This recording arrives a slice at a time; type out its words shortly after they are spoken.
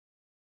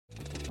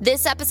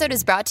This episode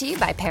is brought to you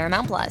by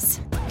Paramount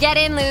Plus. Get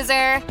in,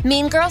 loser!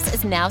 Mean Girls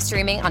is now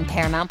streaming on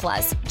Paramount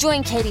Plus.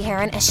 Join Katie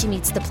Heron as she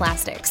meets the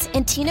plastics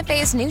in Tina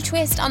Fey's new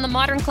twist on the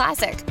modern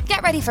classic.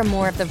 Get ready for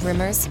more of the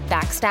rumors,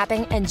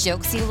 backstabbing, and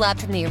jokes you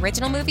loved from the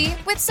original movie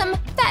with some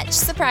fetch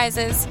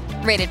surprises.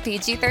 Rated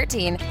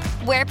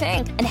PG-13. Wear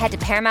pink and head to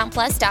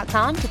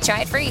ParamountPlus.com to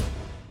try it free.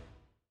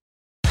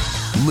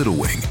 Little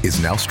Wing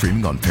is now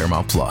streaming on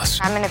Paramount Plus.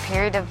 I'm in a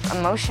period of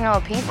emotional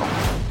upheaval.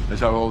 Is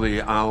that all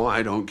the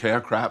I don't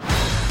care crap?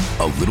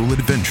 A little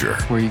adventure.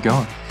 Where are you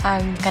going?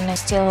 I'm gonna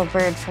steal a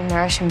bird from the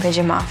Russian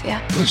pigeon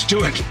mafia. Let's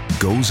do it.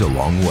 Goes a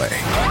long way.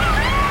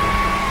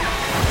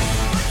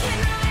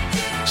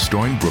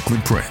 Starring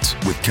Brooklyn Prince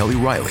with Kelly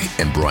Riley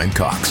and Brian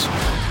Cox.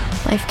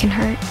 Life can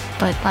hurt,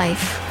 but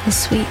life is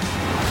sweet.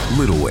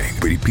 Little Wing,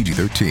 rated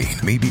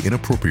PG-13, may be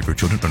inappropriate for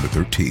children under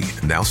 13.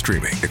 Now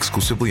streaming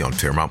exclusively on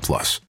Paramount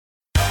Plus.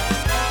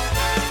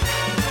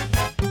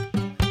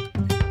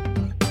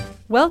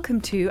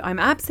 Welcome to I'm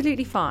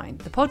Absolutely Fine,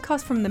 the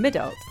podcast from the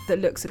mid-adult that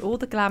looks at all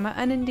the glamour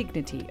and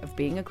indignity of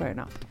being a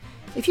grown-up.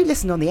 If you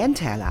listen on the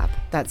Entale app,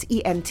 that's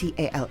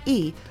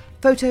ENTALE,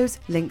 photos,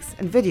 links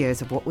and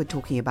videos of what we're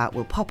talking about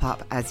will pop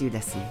up as you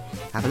listen.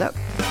 Have a look.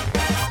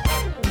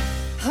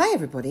 Hi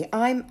everybody,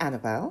 I'm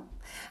Annabelle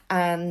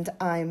and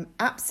I'm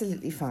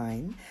absolutely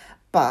fine,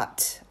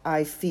 but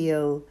I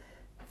feel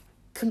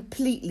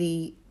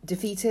completely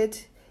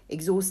defeated,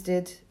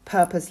 exhausted,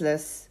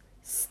 purposeless,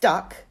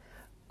 stuck,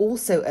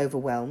 also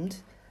overwhelmed,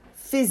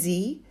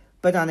 fizzy,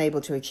 but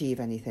unable to achieve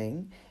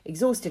anything,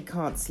 exhausted,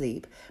 can't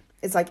sleep.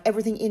 It's like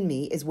everything in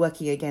me is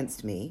working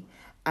against me.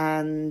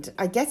 And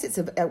I guess is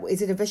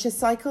it a vicious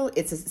cycle?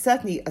 It's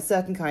certainly a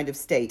certain kind of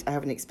state I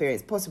haven't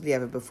experienced possibly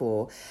ever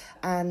before.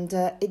 And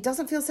it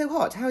doesn't feel so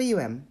hot. How are you,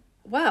 Em?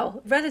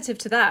 Well, relative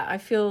to that, I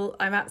feel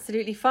I'm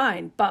absolutely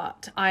fine,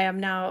 but I am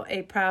now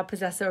a proud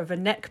possessor of a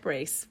neck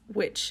brace,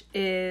 which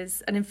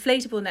is an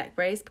inflatable neck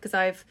brace because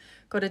I've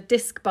got a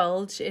disc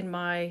bulge in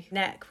my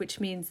neck, which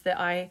means that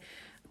I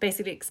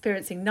basically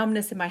experiencing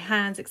numbness in my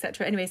hands,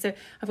 etc. Anyway, so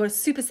I've got a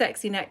super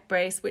sexy neck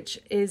brace, which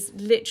is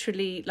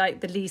literally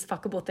like the least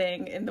fuckable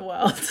thing in the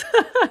world.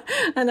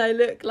 And I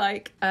look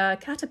like a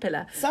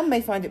caterpillar. Some may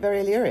find it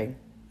very alluring.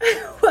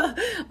 Well,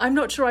 I'm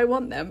not sure I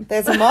want them.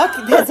 There's a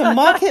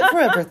market for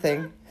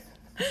everything.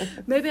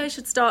 Maybe I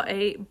should start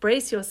a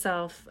brace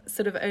yourself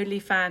sort of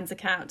OnlyFans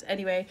account.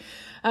 Anyway,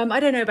 I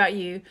don't know about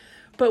you,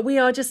 but we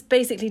are just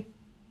basically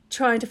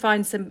trying to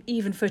find some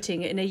even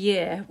footing in a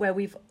year where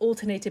we've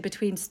alternated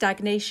between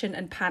stagnation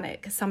and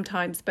panic,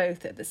 sometimes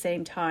both at the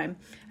same time.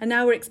 And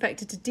now we're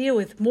expected to deal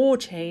with more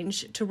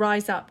change to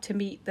rise up to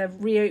meet the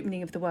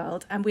reopening of the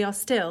world, and we are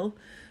still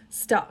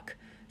stuck.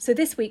 So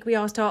this week we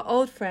asked our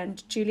old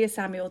friend Julia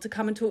Samuel to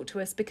come and talk to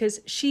us because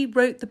she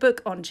wrote the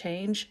book on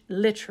change,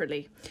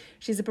 literally.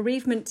 She's a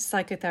bereavement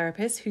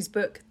psychotherapist whose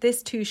book,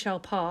 This Too Shall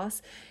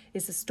Pass,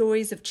 is the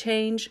stories of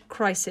change,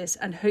 crisis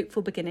and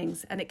hopeful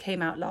beginnings, and it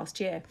came out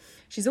last year.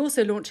 She's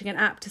also launching an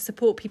app to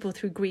support people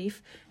through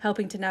grief,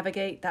 helping to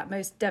navigate that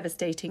most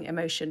devastating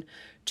emotion.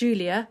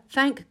 Julia,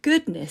 thank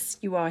goodness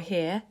you are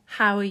here.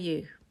 How are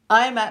you?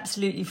 I'm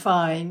absolutely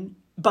fine,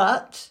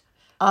 but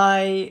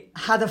I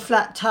had a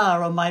flat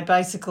tire on my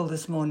bicycle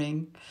this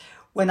morning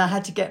when I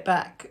had to get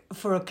back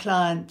for a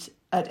client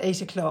at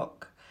 8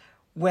 o'clock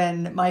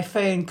when my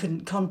phone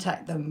couldn't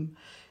contact them.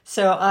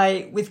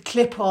 So with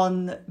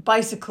clip-on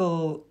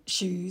bicycle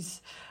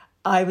shoes,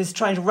 I was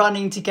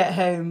running to get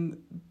home,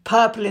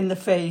 purple in the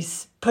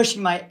face,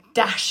 pushing my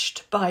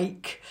dashed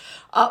bike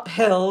up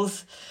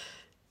hills,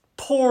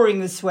 pouring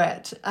the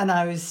sweat, and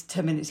I was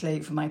 10 minutes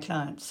late for my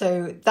client.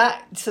 So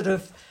that sort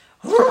of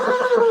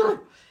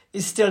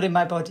is still in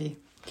my body.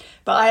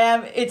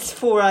 But it's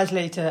 4 hours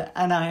later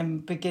and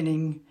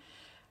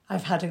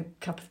I've had a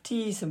cup of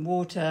tea, some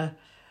water,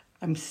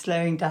 I'm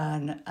slowing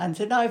down. And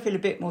so now I feel a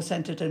bit more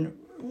centred and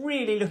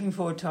really looking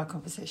forward to our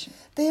conversation.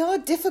 They are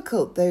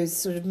difficult, those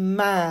sort of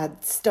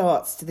mad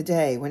starts to the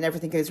day when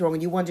everything goes wrong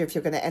and you wonder if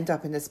you're going to end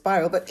up in a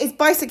spiral. But is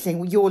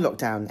bicycling your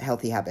lockdown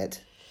healthy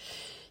habit?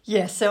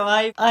 Yes, so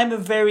I'm a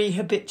very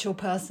habitual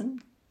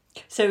person.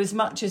 So as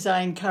much as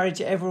I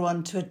encourage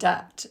everyone to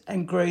adapt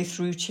and grow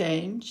through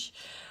change,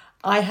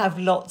 I have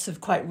lots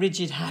of quite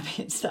rigid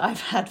habits that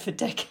I've had for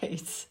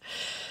decades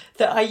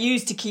that I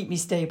use to keep me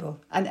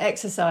stable. And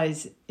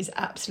exercise is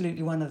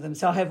absolutely one of them.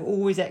 So I have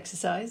always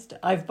exercised.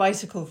 I've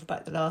bicycled for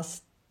about the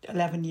last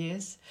 11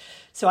 years.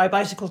 So I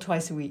bicycle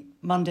twice a week,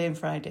 Monday and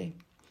Friday.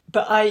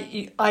 But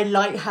I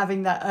like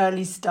having that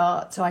early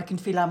start so I can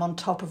feel I'm on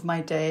top of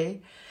my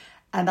day.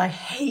 And I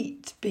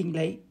hate being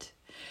late.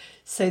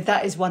 So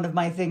that is one of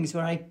my things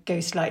where I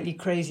go slightly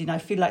crazy and I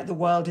feel like the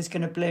world is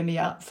going to blow me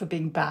up for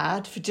being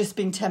bad, for just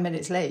being 10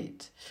 minutes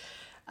late.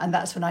 And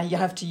that's when you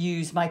have to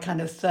use my kind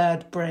of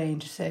third brain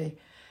to say,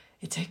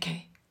 it's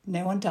okay,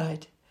 no one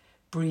died,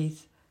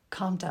 breathe,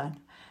 calm down.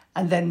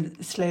 And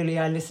then slowly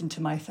I listen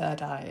to my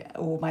third eye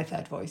or my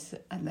third voice,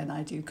 and then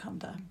I do calm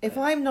down. If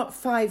I'm not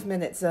 5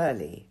 minutes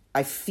early,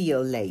 I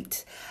feel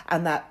late,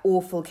 and that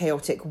awful,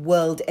 chaotic,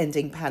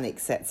 world-ending panic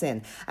sets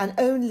in. And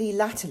only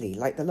latterly,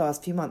 like the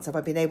last few months, have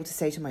I been able to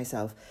say to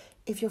myself,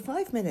 if you're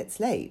 5 minutes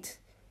late,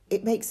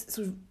 it makes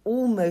sort of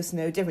almost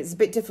no difference. It's a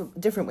bit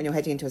different when you're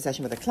heading into a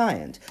session with a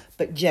client,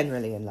 but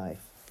generally in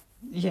life.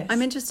 Yes.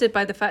 I'm interested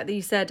by the fact that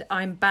you said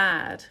I'm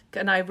bad,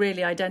 and I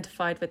really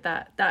identified with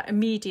that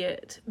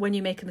immediate, when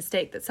you make a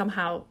mistake, that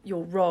somehow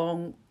you're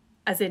wrong,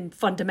 as in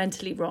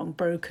fundamentally wrong,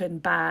 broken,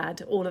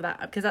 bad, all of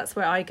that, because that's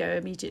where I go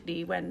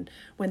immediately when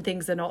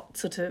things are not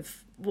sort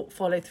of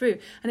follow through.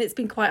 And it's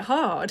been quite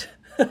hard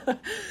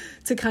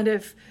to kind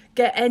of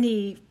get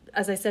any,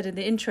 as I said in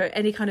the intro,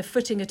 any kind of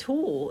footing at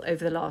all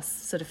over the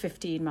last sort of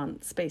 15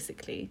 months,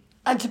 basically.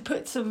 And to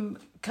put some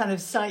kind of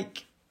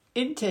psych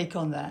intake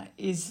on that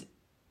is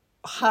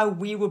how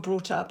we were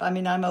brought up. I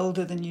mean, I'm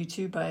older than you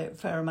two by a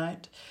fair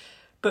amount,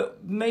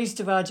 but most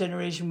of our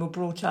generation were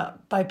brought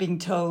up by being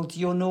told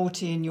you're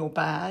naughty and you're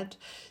bad.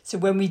 So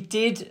when we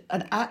did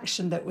an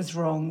action that was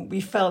wrong,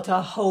 we felt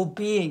our whole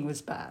being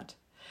was bad.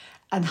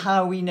 And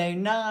how we know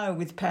now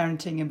with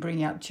parenting and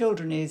bringing up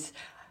children is,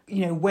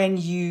 you know, when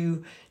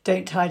you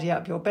don't tidy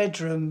up your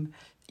bedroom,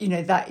 you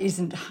know, that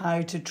isn't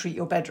how to treat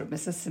your bedroom.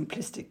 It's a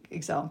simplistic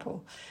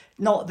example.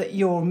 Not that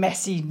you're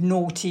messy,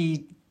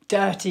 naughty,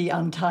 dirty,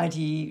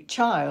 untidy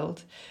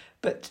child,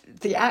 but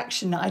the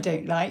action I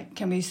don't like,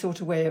 can we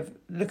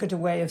look at a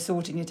way of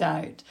sorting it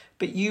out?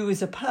 But you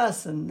as a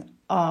person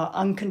are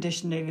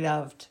unconditionally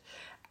loved,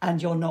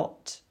 and you're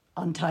not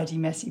untidy,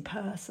 messy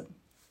person.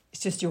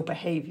 It's just your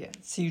behaviour.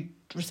 So you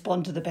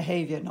respond to the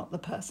behaviour, not the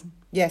person.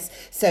 Yes.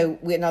 So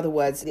in other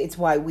words, it's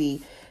why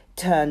we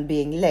turn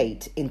being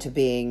late into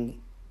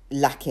being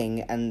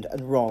lacking and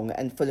wrong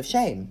and full of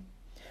shame.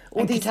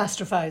 And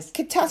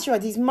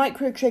catastrophize, these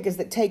micro triggers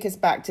that take us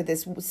back to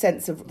this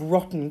sense of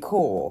rotten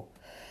core.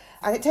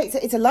 And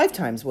it's a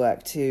lifetime's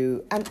work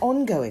and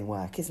ongoing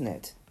work, isn't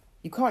it?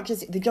 You can't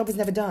the job is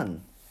never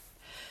done.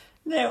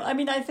 No, I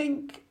mean, I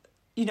think,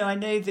 you know, I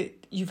know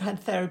that you've had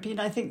therapy, and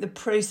I think the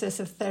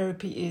process of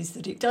therapy is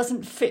that it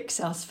doesn't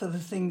fix us for the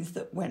things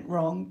that went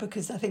wrong,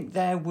 because I think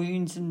they're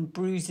wounds and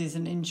bruises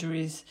and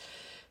injuries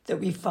that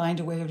we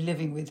find a way of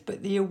living with.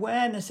 But the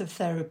awareness of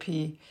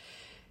therapy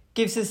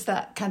gives us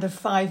that kind of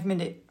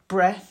 5-minute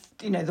breath.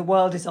 You know, the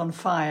world is on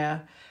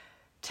fire.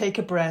 Take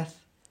a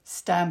breath,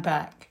 stand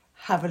back,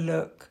 have a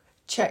look,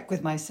 check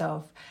with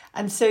myself.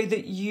 And so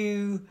that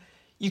you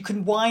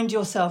can wind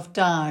yourself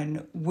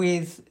down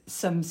with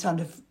some sort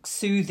of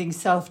soothing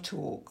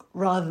self-talk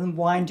rather than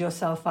wind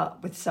yourself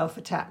up with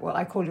self-attack, what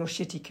I call your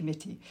shitty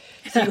committee.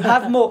 So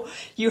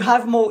you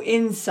have more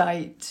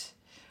insight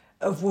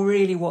of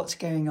really what's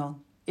going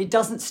on. It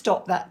doesn't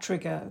stop that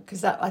trigger,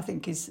 because that, I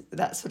think,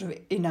 that's sort of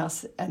in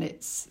us, and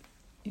it's,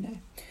 you know.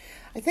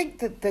 I think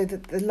that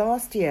the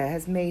last year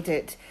has made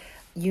it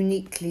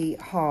uniquely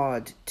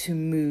hard to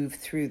move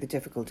through the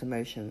difficult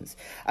emotions,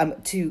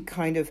 to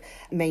kind of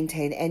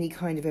maintain any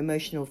kind of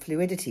emotional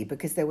fluidity,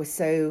 because there was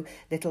so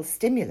little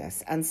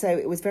stimulus. And so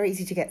it was very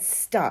easy to get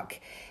stuck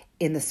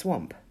in the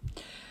swamp.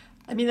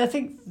 I mean, I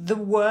think the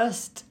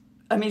worst...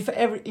 I mean, for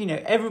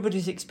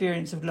everybody's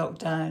experience of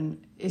lockdown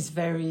is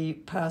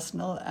very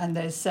personal, and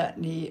there's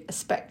certainly a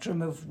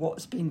spectrum of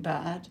what's been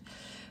bad.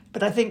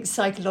 But I think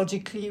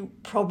psychologically,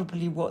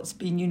 probably what's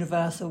been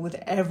universal with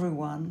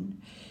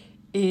everyone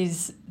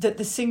is that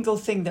the single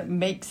thing that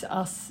makes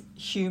us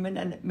human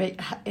and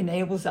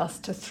enables us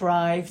to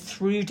thrive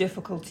through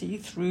difficulty,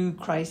 through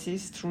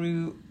crisis,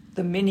 through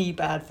the mini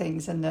bad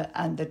things and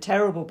the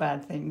terrible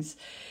bad things,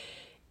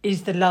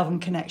 is the love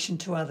and connection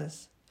to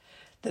others.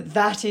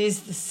 That is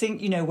the thing,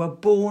 you know, we're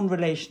born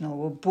relational.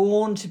 We're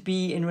born to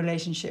be in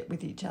relationship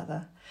with each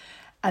other.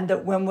 And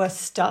that when we're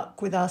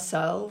stuck with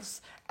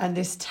ourselves and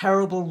this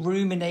terrible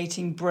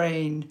ruminating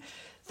brain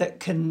that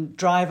can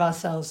drive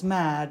ourselves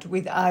mad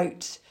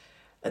without,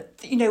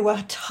 you know,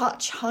 we're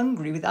touch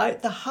hungry,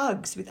 without the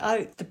hugs,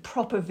 without the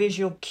proper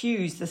visual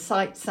cues, the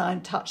sight,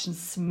 sound, touch and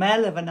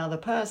smell of another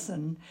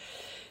person,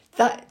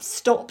 that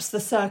stops the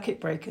circuit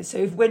breaker.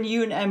 So when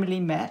you and Emily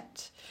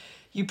met,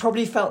 you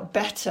probably felt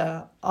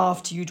better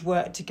after you'd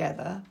worked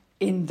together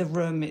in the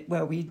room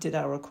where we did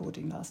our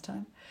recording last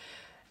time,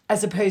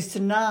 as opposed to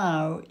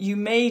now. You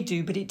may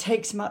do, but it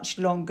takes much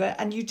longer,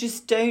 and you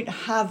just don't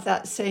have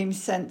that same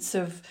sense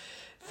of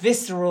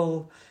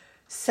visceral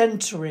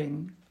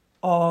centering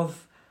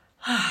of,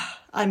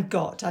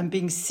 I'm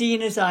being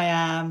seen as I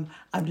am,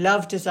 I'm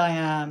loved as I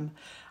am,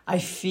 I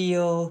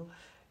feel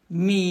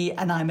me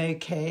and I'm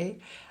okay.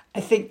 I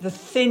think the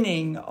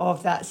thinning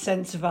of that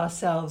sense of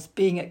ourselves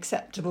being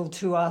acceptable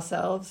to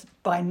ourselves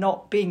by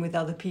not being with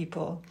other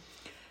people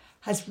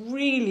has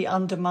really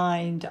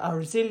undermined our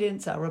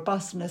resilience, our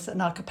robustness,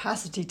 and our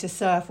capacity to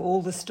surf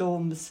all the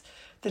storms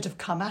that have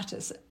come at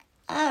us.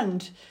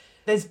 And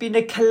there's been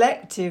a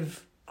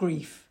collective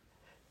grief.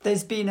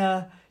 There's been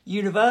a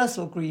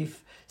universal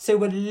grief. So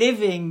we're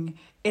living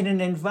in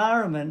an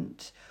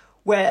environment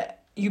where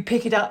you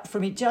pick it up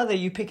from each other,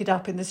 you pick it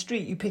up in the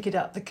street, you pick it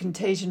up, the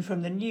contagion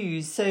from the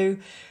news. So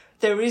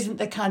there isn't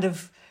the kind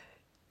of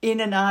in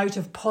and out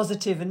of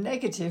positive and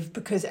negative,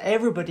 because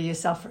everybody is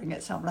suffering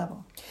at some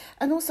level.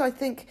 And also I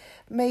think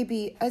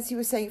maybe, as you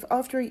were saying,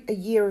 after a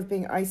year of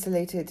being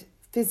isolated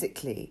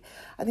physically,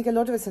 I think a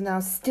lot of us are now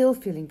still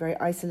feeling very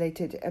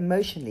isolated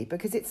emotionally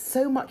because it's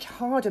so much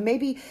harder.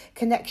 Maybe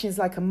connection is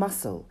like a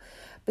muscle,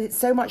 but it's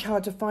so much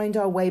harder to find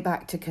our way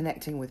back to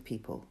connecting with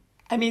people.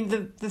 I mean,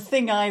 the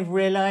thing I've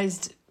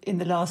realised in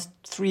the last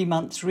 3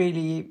 months,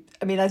 really,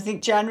 I mean, I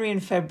think January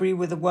and February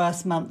were the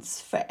worst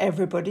months for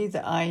everybody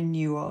that I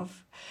knew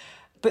of.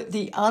 But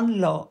the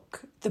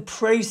unlock, the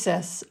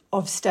process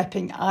of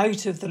stepping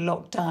out of the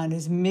lockdown,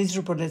 as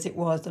miserable as it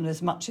was and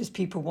as much as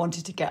people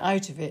wanted to get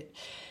out of it,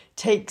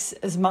 takes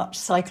as much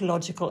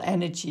psychological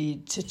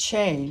energy to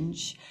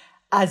change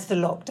as the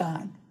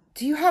lockdown.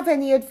 Do you have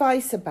any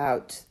advice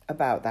about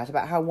that,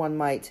 about how one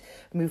might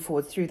move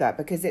forward through that?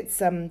 Because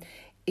it's,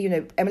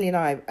 Emily and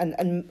I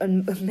and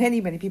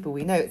many, many people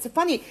we know, it's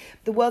funny,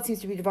 the world seems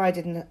to be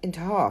divided into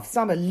half.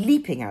 Some are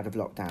leaping out of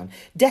lockdown,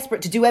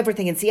 desperate to do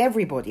everything and see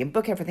everybody and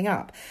book everything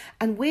up.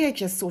 And we're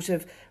just sort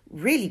of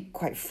really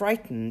quite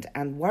frightened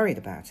and worried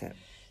about it.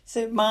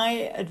 So my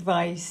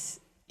advice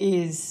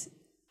is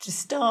to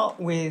start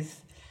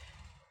with,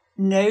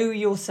 know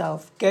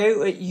yourself,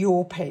 go at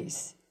your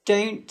pace.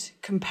 Don't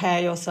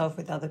compare yourself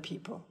with other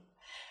people.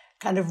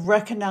 Kind of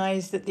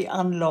recognise that the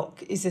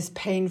unlock is as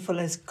painful,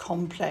 as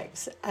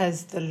complex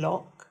as the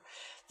lock,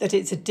 that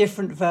it's a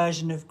different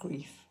version of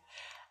grief.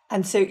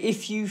 And so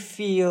if you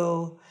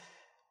feel,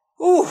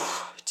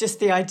 just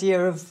the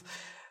idea of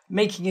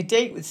making a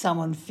date with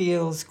someone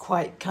feels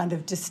quite kind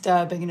of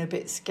disturbing and a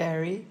bit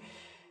scary,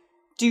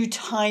 do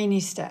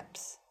tiny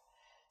steps.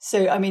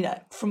 So, I mean,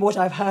 from what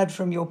I've heard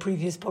from your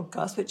previous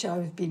podcast, which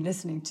I've been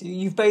listening to,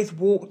 you've both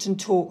walked and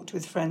talked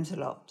with friends a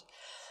lot.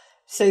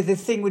 So the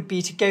thing would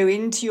be to go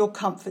into your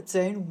comfort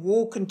zone,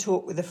 walk and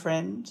talk with a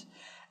friend,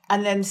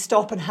 and then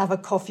stop and have a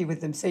coffee with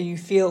them so you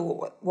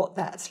feel what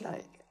that's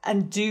like.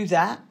 And do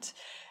that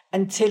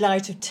until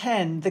out of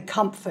 10, the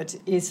comfort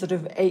is sort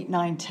of 8,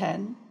 9,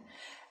 10.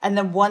 And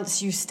then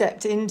once you've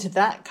stepped into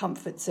that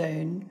comfort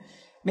zone,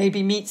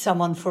 maybe meet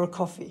someone for a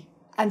coffee.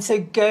 And so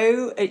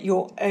go at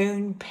your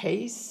own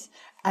pace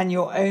and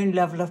your own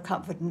level of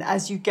comfort. And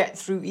as you get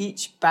through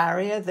each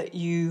barrier that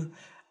you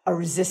are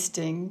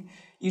resisting,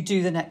 you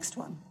do the next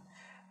one.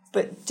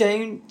 But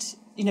don't,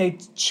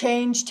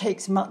 change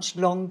takes much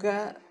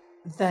longer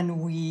than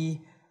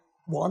we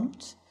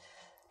want.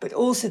 But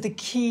also the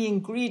key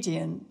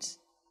ingredient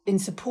in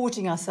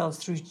supporting ourselves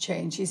through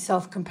change is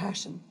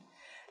self-compassion.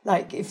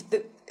 Like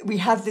we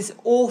have this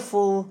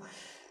awful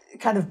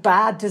kind of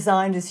bad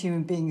design as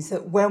human beings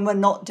that when we're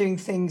not doing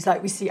things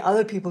like we see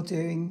other people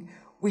doing,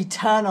 we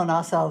turn on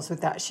ourselves with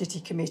that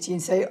shitty committee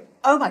and say,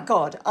 oh my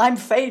God, I'm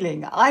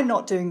failing. I'm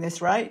not doing this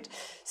right.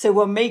 So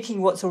we're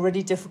making what's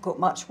already difficult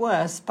much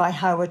worse by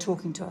how we're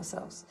talking to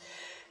ourselves.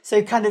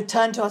 So kind of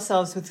turn to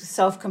ourselves with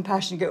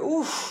self-compassion and go,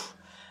 oof,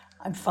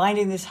 I'm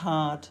finding this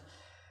hard.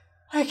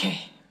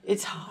 Okay,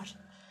 it's hard.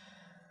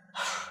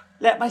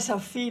 Let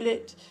myself feel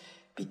it.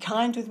 Be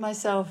kind with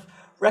myself.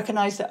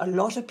 Recognize that a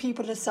lot of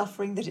people are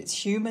suffering, that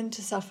it's human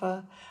to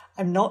suffer.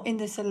 I'm not in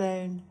this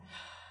alone.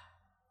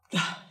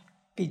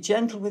 Be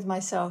gentle with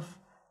myself.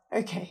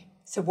 Okay,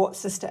 so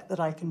what's the step that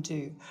I can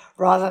do?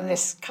 Rather than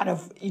this kind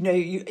of,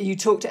 you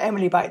talked to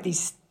Emily about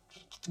these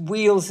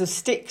wheels of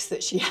sticks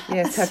that she has.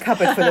 Yes, her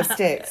cupboard full of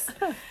sticks.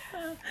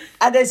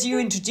 And as you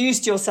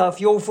introduced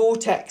yourself, your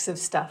vortex of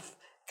stuff,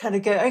 kind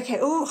of go, okay,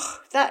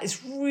 that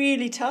is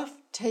really tough.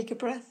 Take a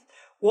breath.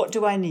 What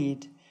do I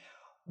need?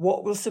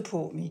 What will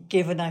support me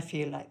given I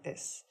feel like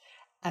this?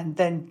 And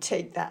then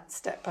take that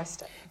step by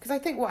step. Because I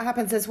think what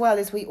happens as well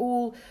is we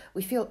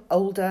feel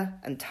older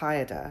and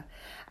tireder.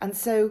 And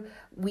so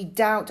we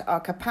doubt our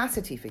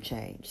capacity for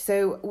change.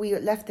 So we are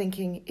left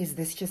thinking, is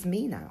this just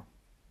me now?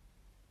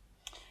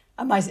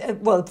 Am I,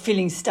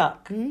 feeling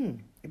stuck.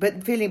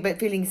 But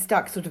feeling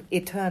stuck sort of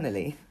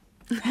eternally.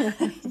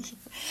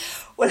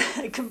 Well,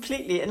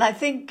 completely. And I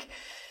think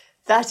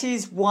that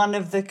is one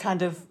of the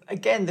kind of,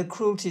 again, the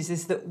cruelties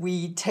is that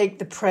we take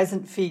the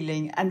present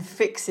feeling and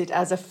fix it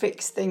as a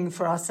fixed thing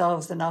for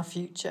ourselves and our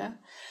future.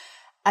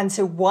 And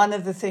so one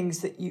of the things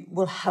that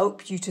will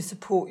help you to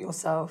support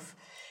yourself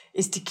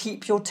is to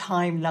keep your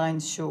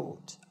timelines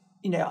short.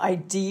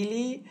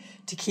 Ideally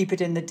to keep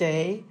it in the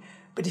day,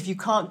 but if you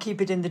can't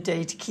keep it in the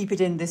day, to keep it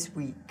in this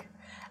week.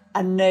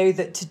 And know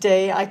that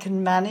today I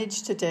can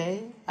manage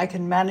today. I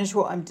can manage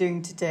what I'm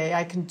doing today.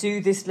 I can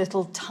do this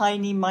little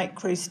tiny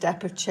micro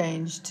step of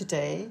change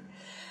today.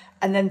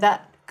 And then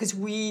because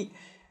we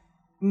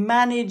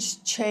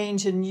manage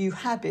change and new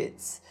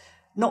habits,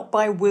 not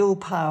by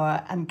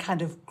willpower and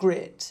kind of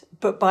grit,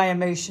 but by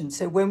emotion.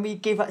 So when we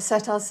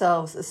set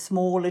ourselves a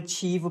small,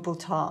 achievable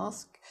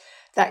task,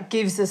 that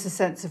gives us a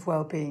sense of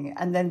well-being.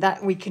 And then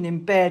that we can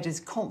embed as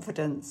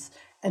confidence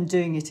and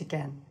doing it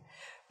again.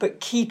 But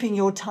keeping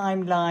your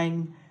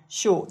timeline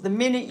short. The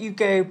minute you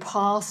go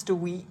past a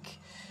week,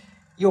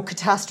 you're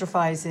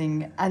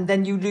catastrophizing, and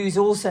then you lose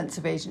all sense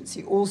of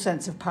agency, all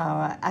sense of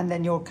power, and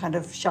then you're kind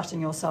of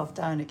shutting yourself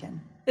down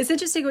again. It's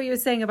interesting what you were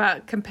saying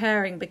about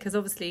comparing, because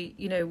obviously,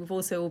 you know, we've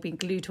also all been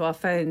glued to our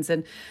phones.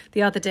 And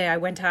the other day I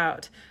went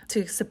out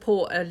to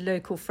support a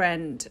local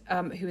friend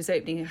who was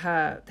opening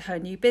her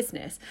new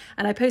business.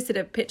 And I posted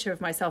a picture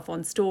of myself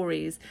on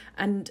stories.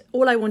 And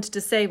all I wanted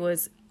to say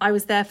was, I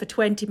was there for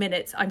 20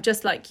 minutes. I'm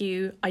just like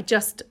you. I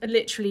just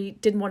literally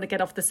didn't want to get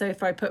off the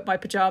sofa. I put my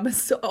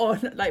pajamas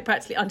on, like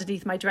practically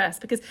underneath my dress,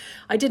 because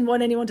I didn't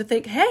want anyone to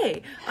think,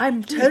 hey,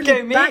 I'm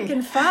totally back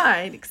and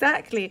fine.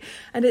 Exactly.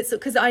 And it's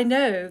because I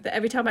know that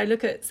every time I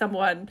look at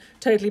someone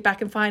totally back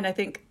and fine, I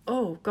think,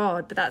 oh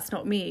God, but that's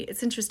not me.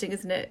 It's interesting,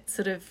 isn't it?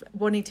 Sort of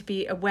wanting to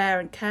be aware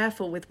and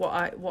careful with what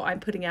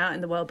I'm putting out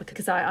in the world,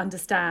 because I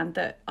understand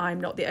that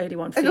I'm not the only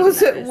one feeling and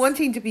also like this.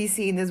 Wanting to be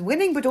seen as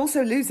winning, but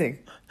also losing.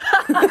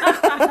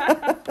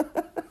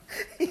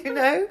 You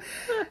know,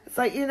 it's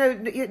like, you know,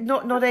 you're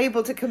not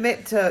able to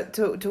commit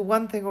to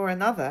one thing or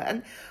another.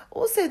 And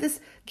also this,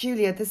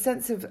 Julia, the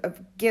sense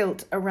of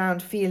guilt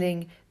around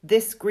feeling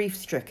this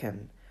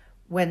grief-stricken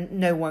when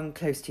no one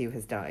close to you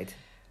has died.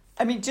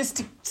 I mean, just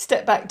to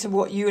step back to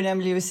what you and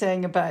Emily were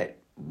saying about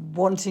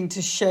wanting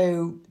to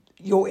show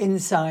your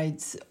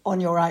insides on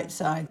your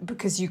outside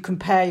because you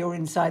compare your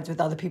insides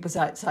with other people's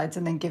outsides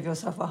and then give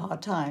yourself a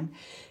hard time,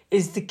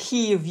 is the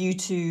key of you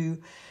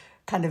to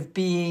kind of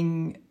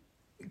being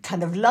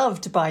kind of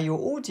loved by your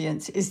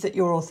audience, is that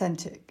you're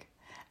authentic.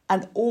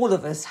 And all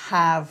of us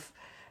have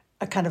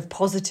a kind of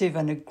positive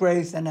and a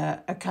growth and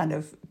a kind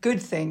of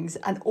good things,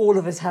 and all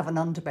of us have an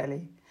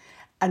underbelly.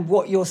 And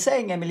what you're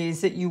saying, Emily, is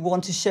that you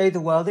want to show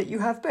the world that you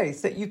have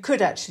both, that you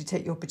could actually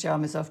take your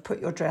pajamas off, put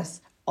your dress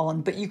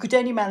on, but you could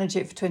only manage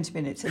it for 20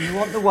 minutes. And you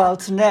want the world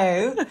to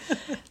know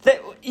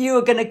that you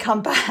are going to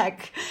come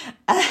back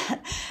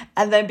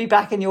and then be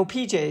back in your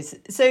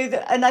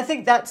PJs. And I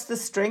think that's the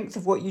strength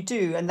of what you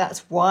do. And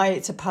that's why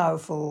it's a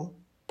powerful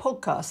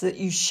podcast, that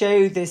you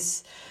show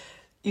this,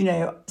 you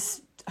know,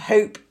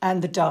 hope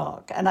and the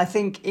dark. And I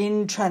think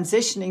in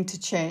transitioning to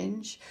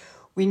change,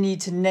 we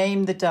need to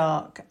name the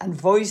dark and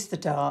voice the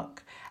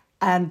dark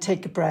and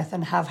take a breath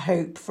and have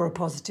hope for a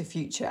positive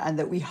future, and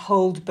that we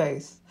hold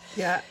both.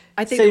 Yeah,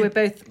 I think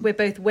we're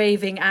both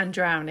waving and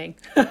drowning.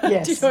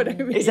 Yes, do you know what I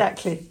mean?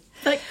 Exactly.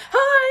 Like,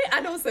 hi,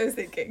 and also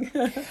thinking.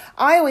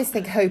 I always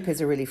think hope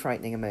is a really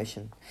frightening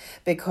emotion,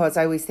 because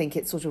I always think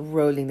it's sort of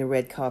rolling the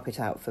red carpet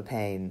out for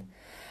pain.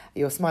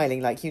 You're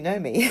smiling like you know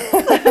me.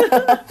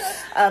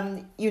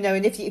 You know,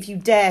 and if you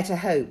dare to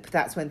hope,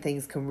 that's when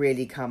things can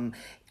really come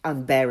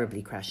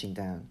unbearably crashing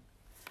down.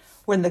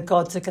 When the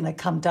gods are going to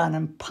come down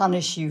and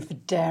punish you for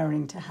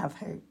daring to have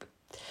hope.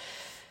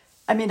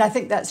 I mean, I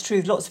think that's true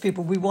with lots of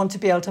people. We want to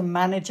be able to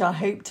manage our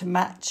hope to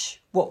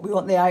match what we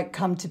want the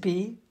outcome to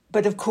be.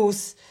 But of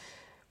course,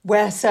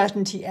 where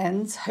certainty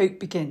ends, hope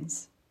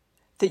begins.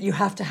 That you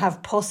have to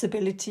have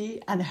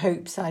possibility and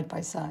hope side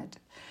by side.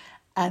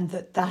 And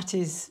that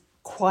is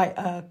quite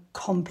a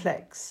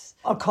complex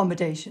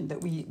accommodation,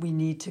 that we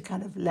need to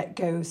kind of let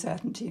go of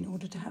certainty in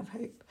order to have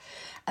hope.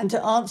 And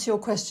to answer your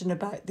question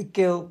about the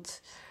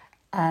guilt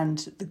and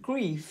the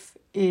grief,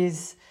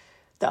 is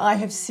that I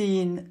have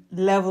seen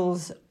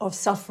levels of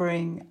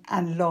suffering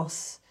and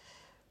loss,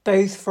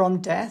 both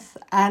from death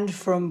and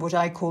from what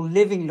I call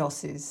living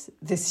losses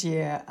this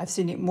year. I've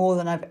seen it more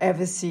than I've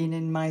ever seen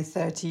in my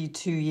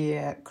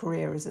 32-year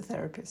career as a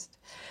therapist.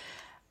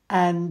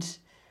 And,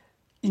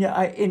 you know,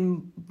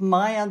 in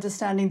my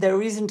understanding,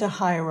 there isn't a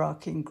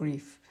hierarchy in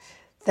grief.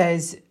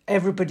 There's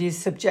everybody's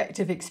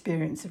subjective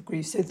experience of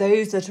grief. So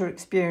those that are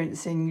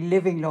experiencing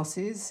living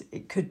losses,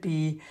 it could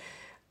be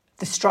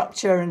the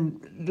structure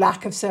and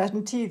lack of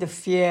certainty, the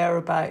fear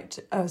about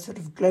a sort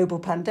of global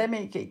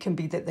pandemic. It can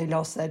be that they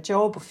lost their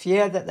job, or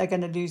fear that they're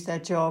going to lose their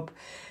job.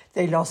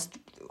 They lost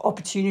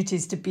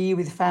opportunities to be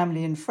with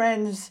family and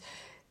friends.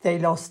 They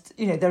lost,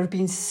 you know, there have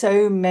been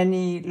so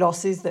many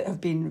losses that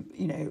have been,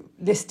 you know,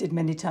 listed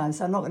many times.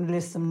 So I'm not going to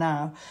list them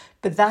now.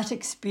 But that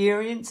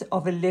experience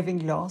of a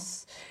living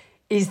loss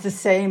is the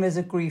same as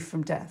a grief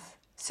from death.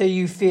 So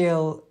you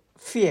feel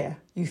fear,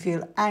 you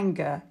feel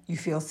anger, you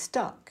feel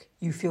stuck,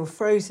 you feel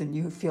frozen,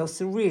 you feel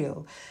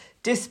surreal,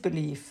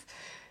 disbelief,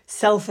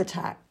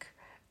 self-attack,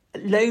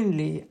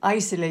 lonely,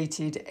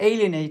 isolated,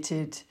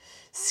 alienated,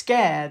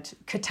 scared,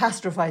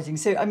 catastrophizing.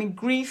 So, I mean,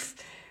 grief,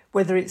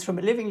 whether it's from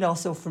a living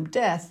loss or from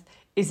death,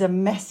 is a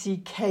messy,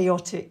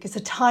 chaotic, it's a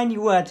tiny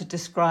word to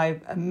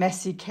describe a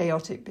messy,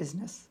 chaotic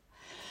business.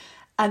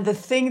 And the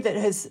thing that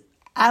has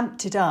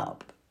amped it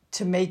up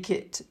to make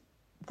it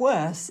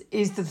worse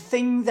is the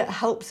thing that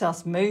helps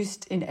us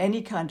most in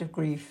any kind of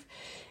grief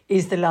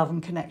is the love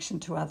and connection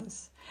to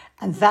others.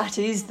 And that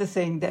is the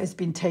thing that has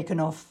been taken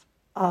off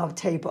our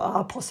table,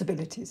 our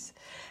possibilities,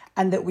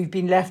 and that we've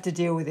been left to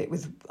deal with it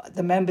with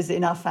the members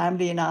in our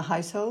family, in our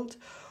household,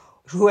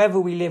 whoever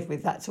we live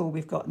with. That's all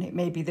we've got. And it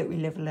may be that we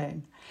live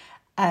alone.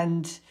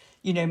 And,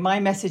 you know, my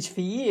message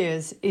for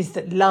years is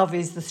that love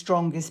is the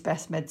strongest,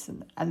 best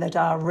medicine, and that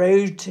our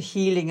road to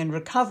healing and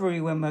recovery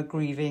when we're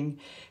grieving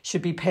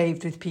should be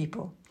paved with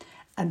people.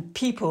 And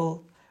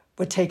people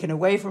were taken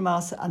away from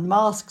us and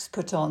masks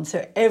put on.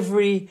 So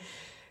every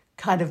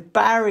kind of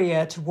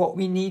barrier to what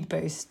we need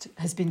most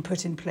has been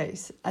put in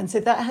place. And so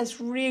that has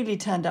really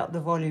turned up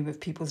the volume of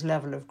people's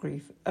level of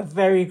grief a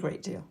very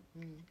great deal.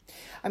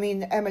 I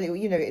mean,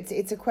 Emily, you know,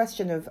 it's a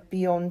question of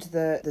beyond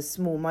the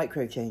small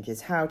micro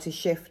changes, how to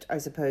shift, I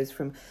suppose,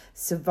 from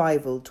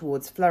survival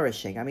towards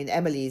flourishing. I mean,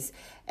 Emily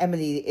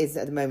is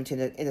at the moment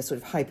in a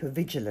sort of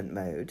hyper-vigilant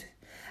mode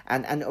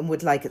and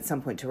would like at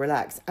some point to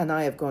relax. And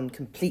I have gone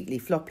completely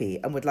floppy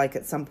and would like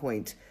at some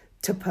point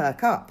to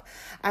perk up.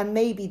 And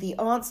maybe the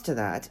answer to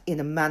that in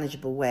a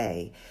manageable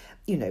way,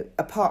 you know,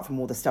 apart from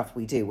all the stuff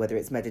we do, whether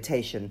it's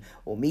meditation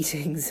or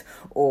meetings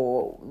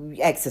or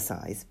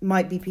exercise,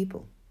 might be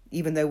people,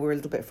 even though we're a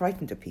little bit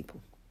frightened of people.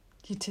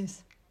 It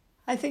is.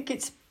 I think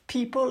it's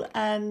people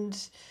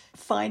and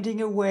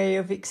finding a way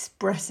of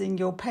expressing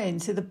your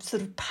pain. So the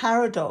sort of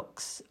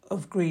paradox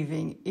of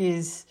grieving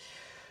is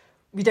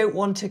we don't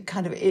want to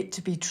kind of it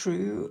to be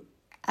true,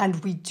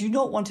 and we do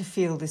not want to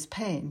feel this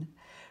pain.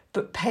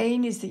 But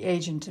pain is the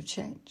agent of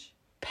change.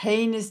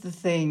 Pain is the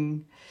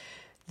thing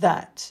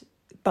that,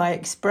 by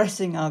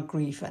expressing our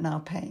grief and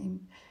our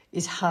pain,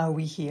 is how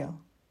we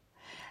heal.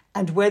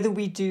 And whether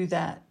we do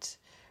that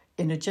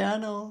in a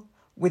journal,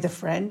 with a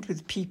friend,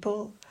 with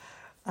people,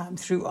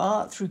 through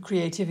art, through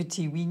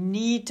creativity, we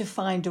need to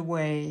find a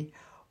way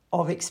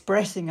of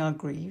expressing our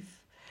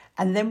grief,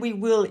 and then we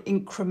will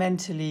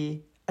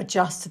incrementally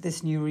adjust to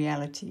this new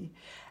reality.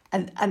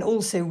 And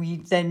also we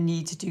then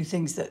need to do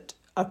things that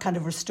are kind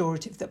of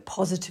restorative, that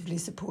positively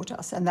support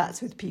us, and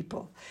that's with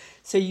people.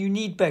 So you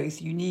need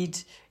both. You need,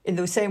 in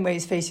the same way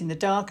as facing the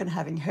dark and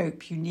having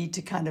hope, you need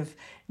to kind of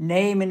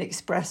name and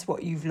express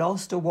what you've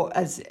lost, or what,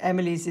 as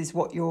Emily's is,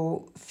 what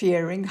you're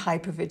fearing,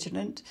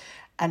 hypervigilant,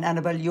 and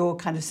Annabelle, your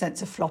kind of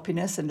sense of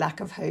floppiness and lack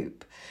of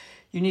hope.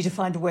 You need to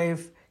find a way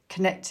of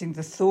connecting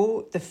the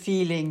thought, the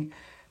feeling,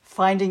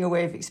 finding a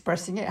way of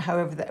expressing it.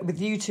 However, that,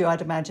 with you two,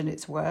 I'd imagine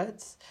it's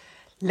words,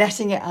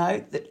 letting it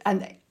out,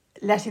 and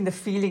letting the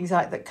feelings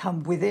out that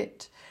come with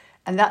it.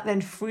 And that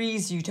then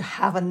frees you to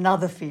have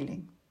another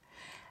feeling.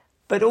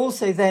 But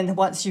also then,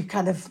 once you've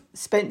kind of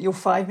spent your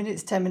 5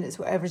 minutes, 10 minutes,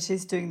 whatever it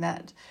is, doing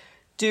that,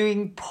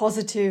 doing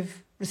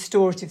positive,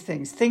 restorative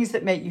things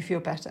that make you feel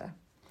better.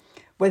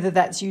 Whether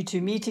that's you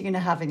two meeting and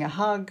having a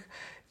hug,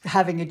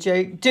 having a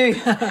joke, doing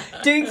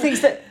things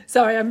that...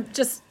 Sorry, I'm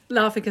just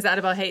laughing because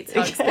Annabelle hates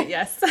hugs, but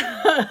yes.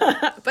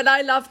 But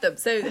I love them.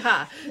 So,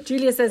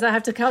 Julia says I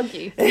have to hug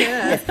you.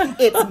 Yeah.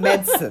 It's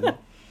medicine.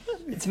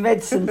 It's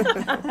medicine.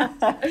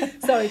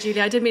 Sorry,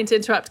 Julia, I didn't mean to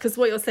interrupt, because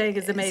what you're saying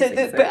is amazing.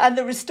 And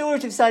the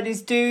restorative side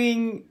is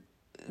doing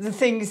the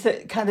things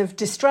that kind of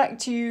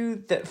distract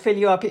you, that fill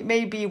you up. It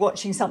may be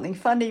watching something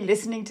funny,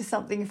 listening to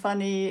something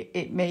funny.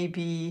 It may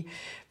be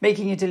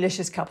making a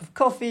delicious cup of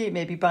coffee. It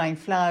may be buying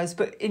flowers,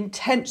 but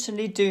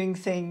intentionally doing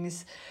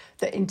things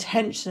that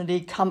intentionally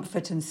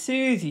comfort and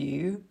soothe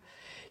you,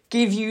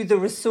 give you the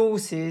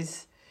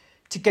resources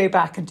to go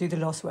back and do the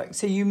loss work.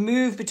 So you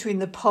move between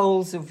the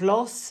poles of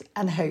loss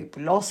and hope,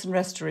 loss and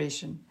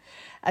restoration.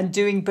 And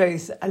doing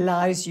both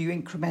allows you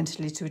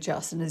incrementally to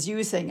adjust. And as you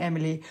were saying,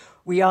 Emily,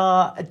 we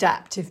are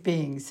adaptive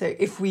beings. So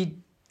if we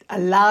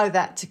allow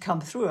that to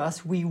come through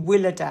us, we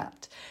will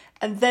adapt.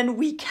 And then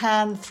we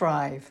can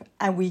thrive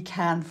and we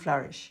can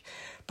flourish.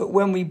 But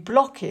when we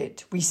block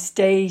it, we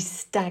stay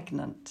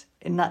stagnant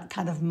in that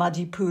kind of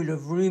muddy pool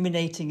of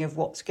ruminating of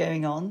what's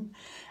going on.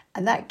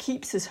 And that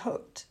keeps us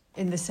hooked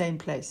in the same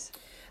place.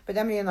 But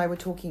Emily and I were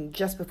talking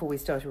just before we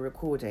started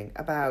recording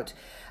about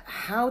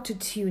how to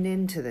tune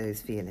into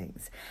those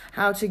feelings,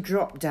 how to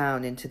drop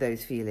down into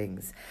those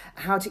feelings,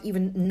 how to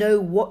even know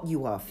what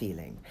you are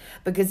feeling.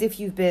 Because if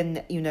you've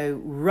been,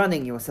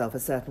 running yourself a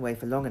certain way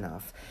for long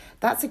enough,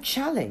 that's a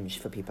challenge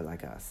for people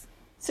like us.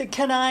 So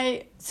can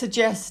I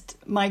suggest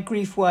my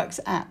GriefWorks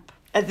app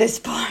at this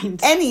point?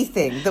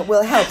 Anything that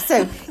will help.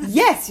 So,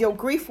 yes, your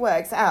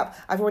GriefWorks app.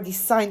 I've already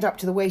signed up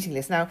to the waiting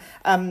list. Now,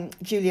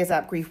 Julia's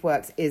app,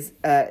 GriefWorks, is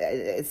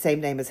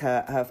same name as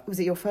her. Was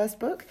it your first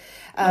book?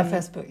 My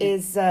first book,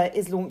 yeah.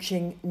 Is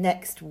launching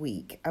next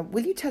week.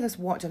 Will you tell us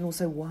what and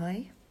also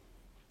why?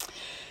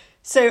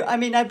 So,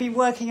 I've been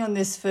working on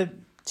this for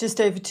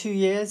just over 2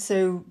 years,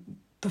 so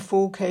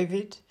before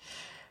COVID.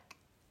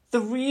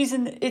 The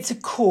reason, it's a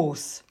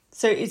course.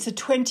 So it's a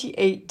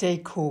 28-day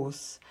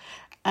course.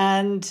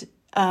 And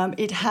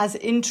it has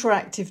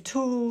interactive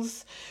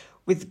tools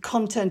with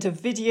content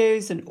of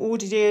videos and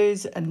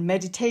audios and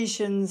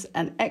meditations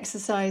and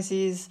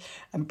exercises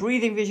and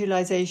breathing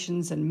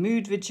visualizations and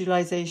mood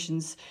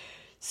visualizations,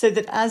 so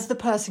that as the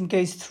person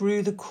goes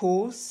through the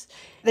course,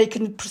 they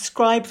can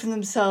prescribe for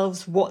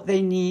themselves what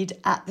they need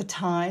at the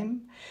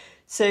time.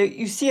 So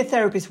you see a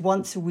therapist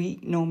once a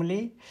week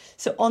normally.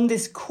 So on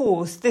this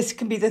course, this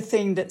can be the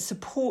thing that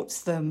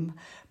supports them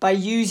by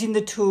using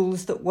the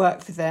tools that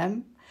work for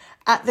them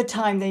at the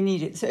time they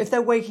need it. So if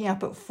they're waking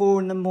up at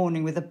 4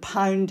 a.m. with a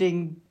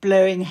pounding,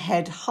 blowing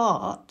head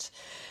heart,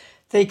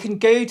 they can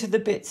go to the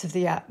bits of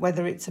the app,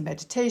 whether it's a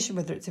meditation,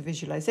 whether it's a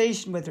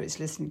visualization, whether it's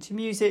listening to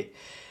music,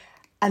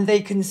 and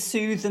they can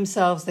soothe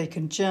themselves, they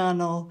can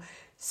journal.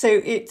 So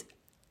it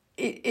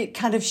it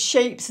kind of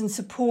shapes and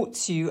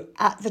supports you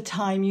at the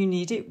time you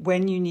need it,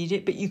 when you need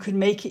it, but you can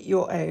make it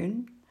your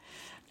own.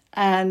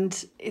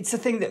 And it's a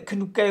thing that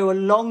can go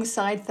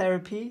alongside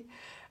therapy,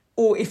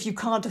 or if you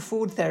can't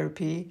afford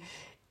therapy,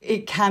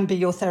 it can be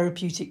your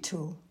therapeutic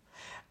tool.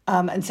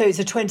 And so it's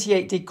a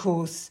 28-day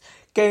course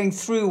going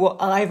through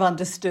what I've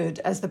understood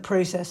as the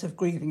process of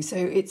grieving. So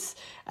it's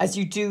as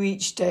you do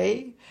each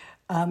day.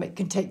 It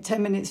can take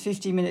 10 minutes,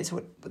 15 minutes,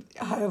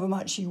 however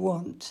much you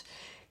want.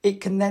 It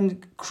can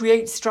then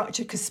create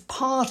structure, because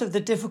part of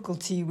the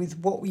difficulty with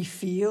what we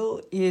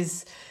feel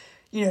is,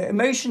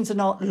 emotions are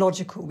not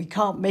logical. We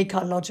can't make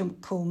our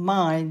logical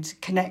mind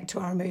connect to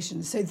our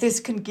emotions. So this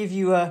can give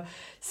you a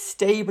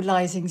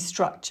stabilising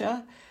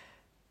structure.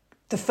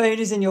 The phone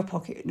is in your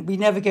pocket. We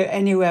never go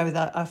anywhere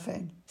without our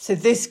phone. So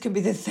this can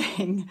be the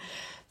thing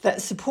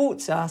that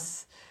supports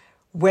us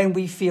when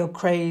we feel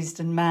crazed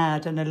and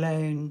mad and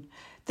alone,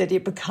 that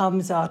it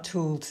becomes our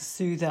tool to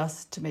soothe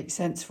us, to make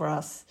sense for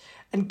us,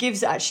 and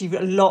gives actually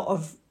a lot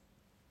of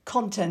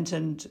content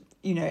and,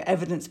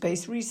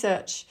 evidence-based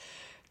research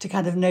to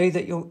kind of know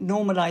that you'll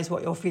normalise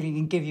what you're feeling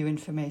and give you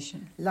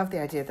information. Love the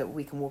idea that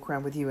we can walk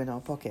around with you in our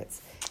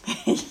pockets.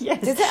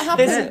 Yes. Does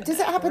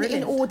it happen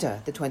in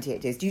order, the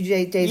 28 days? Do you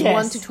do days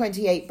 1 to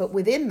 28, but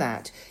within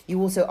that, you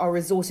also are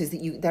resources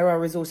there are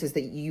resources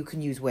that you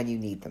can use when you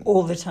need them?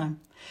 All the time.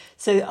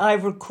 So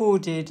I've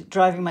recorded,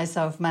 driving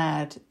myself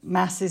mad,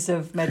 masses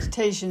of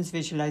meditations,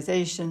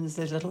 visualizations,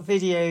 there's little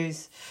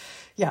videos.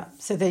 Yeah,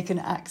 so they can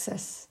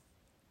access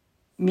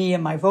me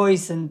and my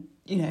voice and,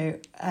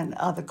 and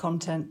other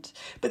content.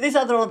 But there's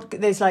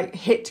like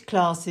HIIT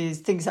classes,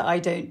 things that I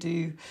don't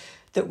do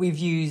that we've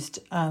used,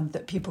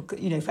 that people,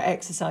 for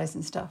exercise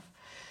and stuff.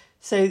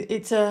 So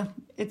it's a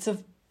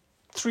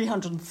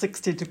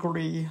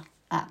 360-degree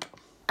app.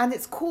 And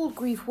it's called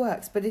Grief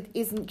Works, but it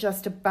isn't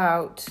just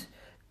about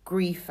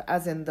grief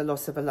as in the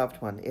loss of a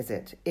loved one, is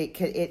it?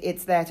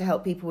 It's there to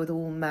help people with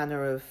all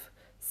manner of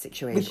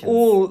situations.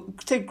 So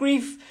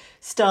grief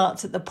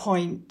starts at the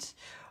point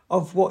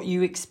of what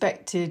you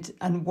expected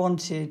and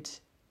wanted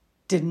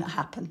didn't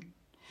happen.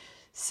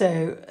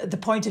 So at the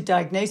point of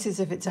diagnosis,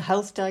 if it's a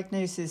health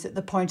diagnosis, at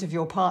the point of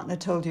your partner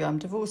told you, I'm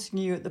divorcing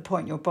you, at the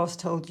point your boss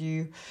told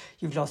you,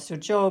 you've lost your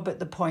job, at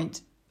the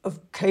point of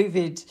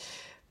COVID,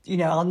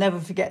 I'll never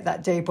forget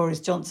that day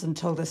Boris Johnson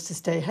told us to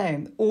stay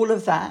home. All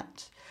of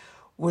that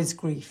was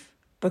grief,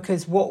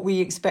 because what we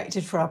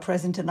expected for our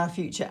present and our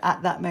future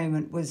at that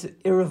moment was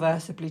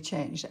irreversibly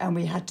changed, and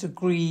we had to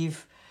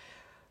grieve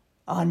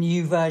our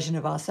new version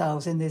of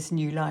ourselves in this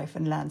new life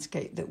and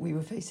landscape that we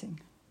were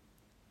facing.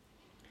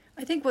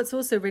 I think what's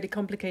also really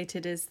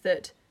complicated is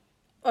that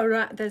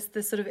there's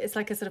the sort of, it's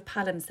like a sort of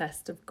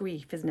palimpsest of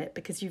grief, isn't it?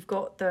 Because you've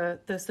got the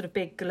sort of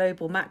big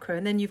global macro,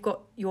 and then you've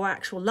got your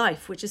actual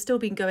life, which has still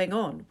been going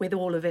on with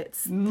all of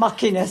its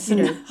muckiness,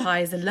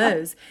 highs and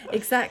lows.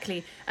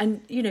 Exactly.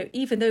 And,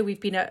 even though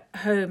we've been at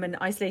home and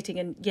isolating,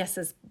 and yes,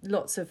 there's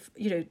lots of,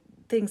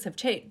 things have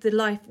changed. The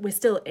life, we're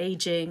still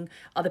aging.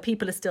 Other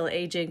people are still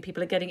aging.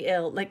 People are getting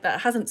ill. Like, that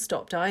hasn't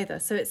stopped either.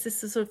 So it's this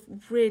sort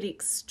of really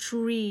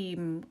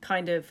extreme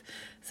kind of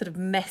sort of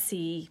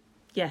messy,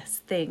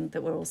 thing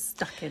that we're all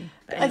stuck in.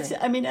 Anyway.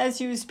 I mean, as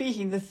you were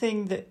speaking, the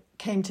thing that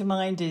came to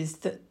mind is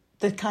that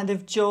the kind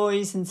of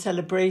joys and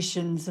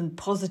celebrations and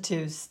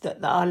positives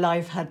that our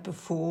life had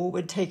before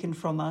were taken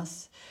from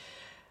us,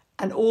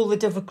 and all the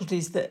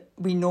difficulties that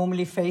we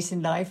normally face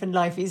in life. And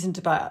life isn't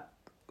about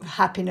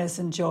happiness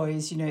and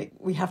joys,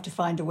 we have to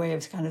find a way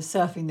of kind of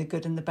surfing the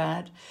good and the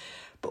bad.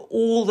 But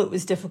all that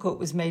was difficult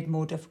was made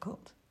more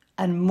difficult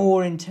and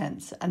more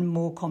intense and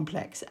more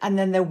complex. And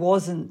then there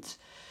wasn't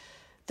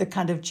the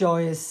kind of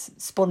joyous,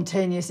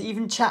 spontaneous,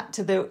 even chat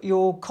to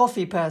your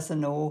coffee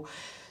person, or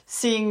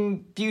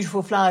seeing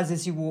beautiful flowers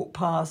as you walk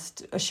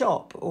past a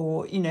shop,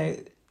 or,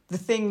 the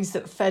things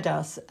that fed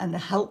us and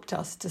helped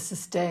us to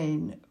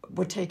sustain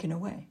were taken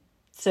away.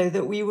 So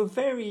that we were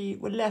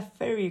left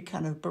very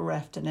kind of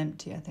bereft and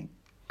empty, I think.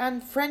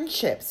 And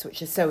friendships,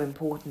 which are so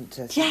important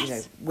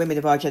to women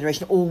of our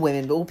generation, all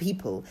women, all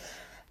people.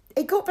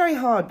 It got very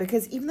hard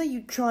because even though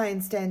you try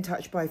and stay in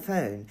touch by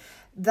phone,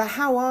 the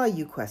how are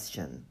you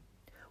question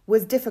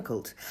was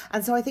difficult.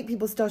 And so I think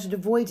people started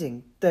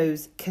avoiding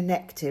those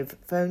connective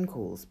phone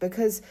calls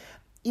because,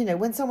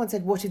 when someone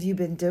said, what have you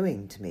been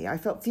doing to me? I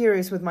felt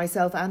furious with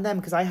myself and them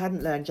because I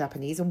hadn't learned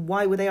Japanese, and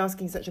why were they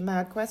asking such a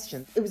mad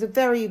question? It was a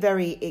very,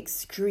 very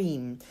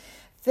extreme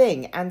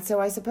thing. And so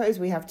I suppose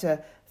we have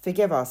to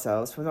forgive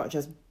ourselves for not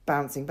just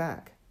bouncing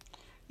back.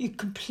 You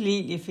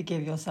completely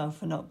forgive yourself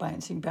for not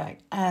bouncing back,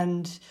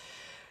 and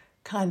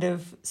kind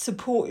of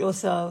support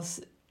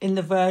yourselves in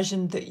the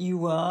version that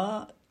you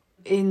are,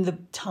 in the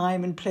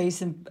time and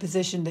place and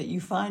position that you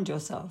find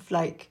yourself.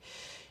 Like,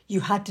 you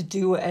had to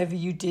do whatever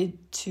you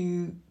did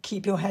to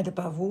keep your head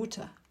above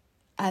water,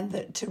 and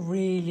that to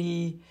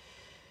really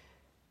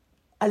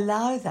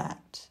allow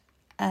that.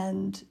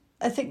 And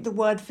I think the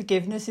word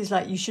forgiveness is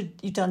like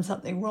you've done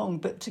something wrong,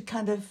 but to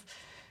kind of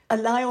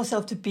allow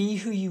yourself to be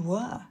who you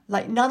were.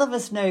 Like, none of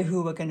us know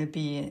who we're going to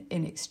be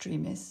in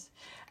extremis.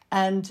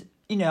 And,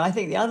 I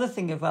think the other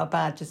thing of our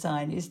bad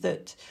design is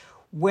that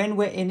when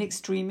we're in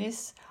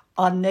extremis,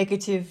 our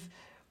negative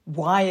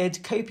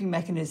wired coping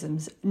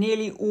mechanisms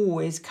nearly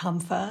always come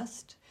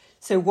first.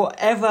 So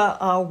whatever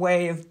our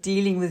way of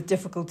dealing with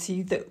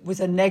difficulty that was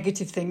a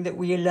negative thing that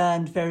we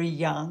learned very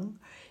young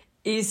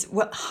is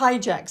what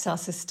hijacks our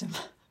system.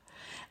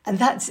 And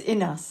that's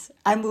in us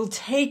and will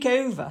take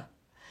over.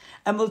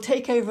 And will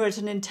take over at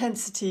an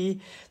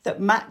intensity that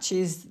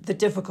matches the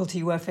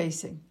difficulty we're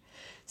facing.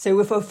 So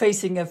if we're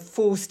facing a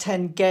force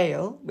 10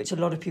 gale, which a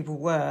lot of people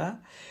were,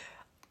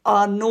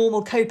 our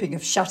normal coping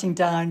of shutting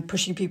down,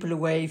 pushing people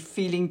away,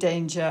 feeling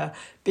danger,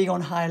 being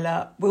on high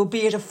alert will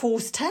be at a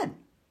force 10.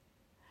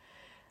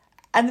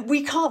 And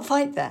we can't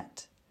fight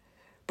that.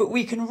 But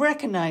we can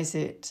recognise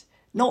it,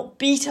 not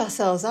beat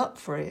ourselves up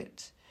for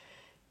it.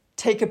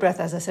 Take a breath,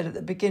 as I said at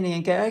the beginning,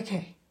 and go,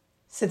 okay,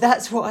 so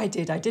that's what I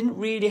did. I didn't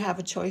really have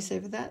a choice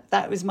over that.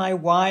 That was my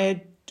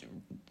wired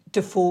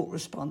default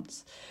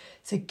response.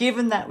 So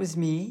given that was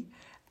me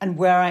and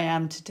where I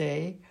am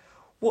today,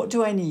 what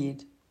do I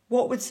need?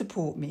 What would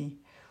support me?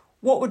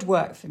 What would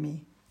work for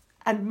me?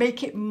 And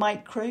make it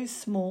micro,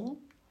 small,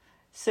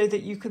 so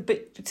that you could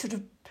sort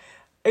of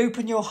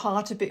open your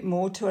heart a bit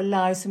more to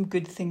allow some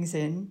good things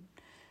in.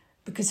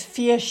 Because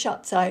fear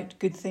shuts out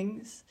good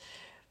things.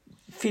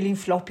 Feeling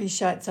floppy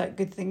shuts out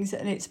good things.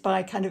 And it's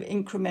by kind of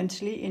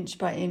incrementally, inch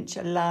by inch,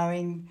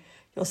 allowing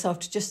yourself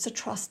to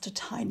trust a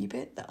tiny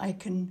bit that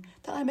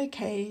I'm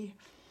okay.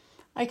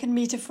 I can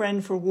meet a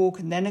friend for a walk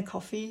and then a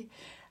coffee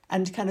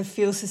and kind of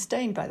feel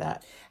sustained by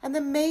that. And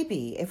then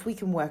maybe if we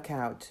can work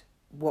out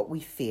what we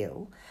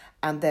feel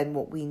and then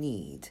what we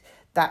need,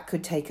 that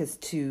could take us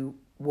to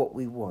what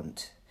we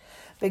want.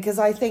 Because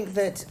I think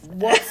that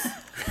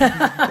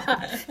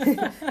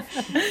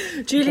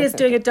Julia's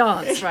doing a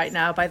dance right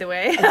now, by the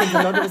way. I think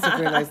a lot of us have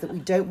realised that we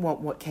don't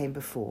want what came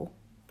before.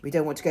 We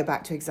don't want to go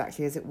back to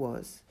exactly as it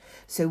was.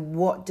 So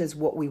what does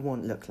what we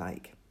want look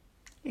like?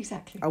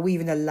 Exactly. Are we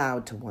even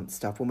allowed to want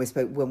stuff when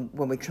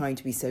we're trying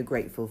to be so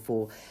grateful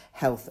for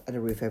health and a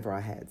roof over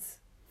our heads?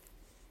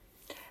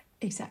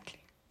 Exactly.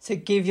 So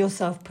give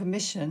yourself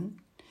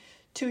permission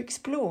to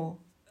explore.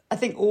 I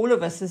think all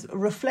of us is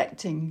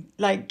reflecting,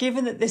 like,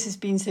 given that this has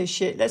been so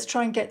shit, let's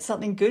try and get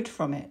something good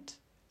from it.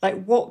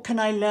 Like, what can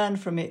I learn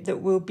from it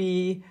that will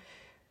be,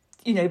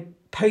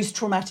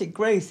 post-traumatic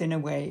growth in a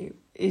way?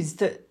 Is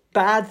that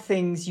bad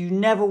things, you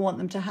never want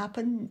them to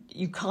happen.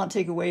 You can't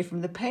take away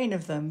from the pain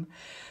of them.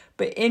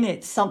 But in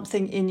it,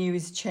 something in you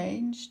is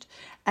changed.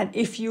 And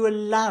if you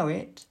allow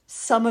it,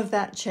 some of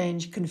that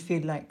change can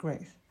feel like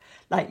growth.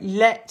 Like,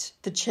 let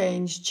the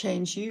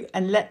change you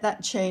and let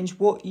that change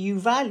what you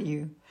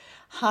value,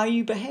 how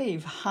you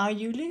behave, how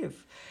you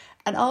live.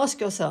 And ask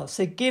yourself,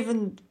 so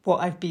given what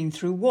I've been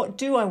through, what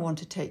do I want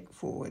to take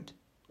forward?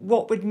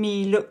 What would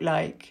me look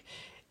like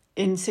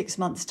in 6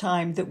 months'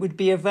 time that would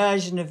be a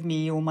version of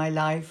me or my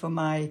life or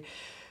my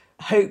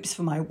hopes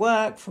for my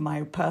work, for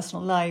my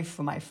personal life,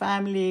 for my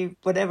family,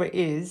 whatever it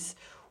is,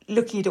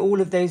 looking at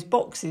all of those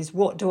boxes,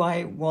 what do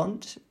I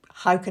want?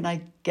 How can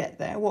I get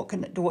there? What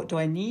do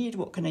I need?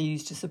 What can I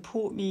use to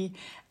support me?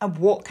 And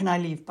what can I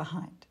leave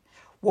behind?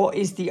 What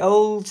is the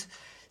old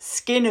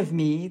skin of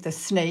me, the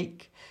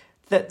snake,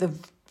 that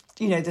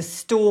the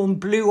storm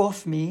blew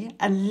off me,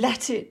 and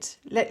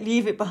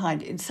leave it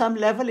behind. In some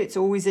level, it's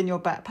always in your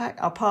backpack.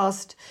 Our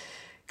past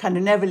kind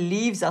of never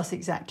leaves us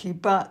exactly,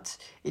 but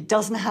it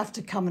doesn't have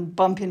to come and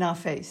bump in our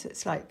face.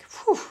 It's like,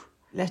 whew,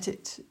 let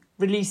it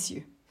release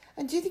you.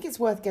 And do you think it's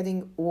worth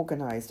getting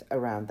organised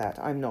around that?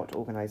 I'm not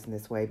organised in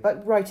this way,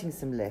 but writing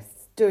some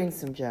lists, doing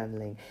some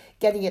journaling,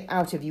 getting it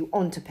out of you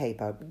onto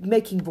paper,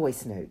 making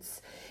voice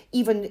notes,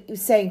 even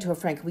saying to a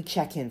friend, can we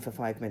check in for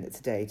 5 minutes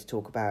a day to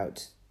talk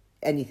about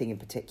anything in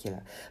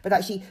particular? But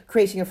actually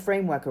creating a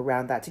framework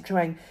around that to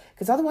try and,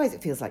 because otherwise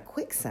it feels like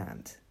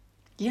quicksand.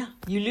 Yeah,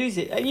 you lose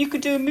it. You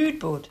could do a mood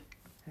board.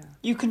 Yeah.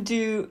 You can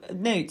do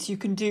notes. You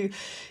can go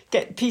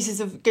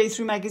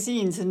through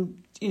magazines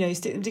and,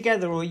 stick them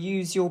together, or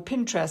use your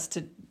Pinterest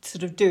to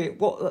sort of do it.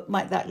 What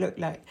might that look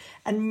like?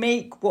 And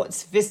make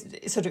what's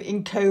sort of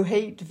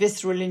inchoate,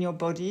 visceral in your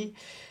body,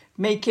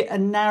 make it a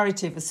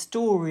narrative, a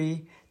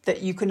story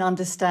that you can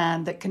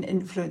understand, that can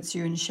influence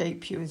you and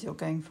shape you as you're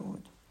going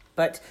forward.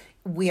 But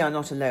we are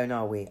not alone,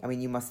 are we? I mean,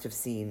 you must have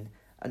seen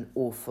an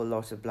awful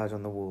lot of blood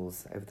on the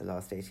walls over the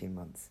last 18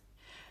 months.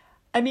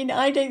 I mean,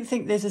 I don't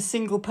think there's a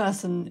single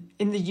person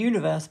in the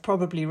universe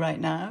probably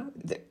right now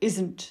that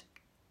isn't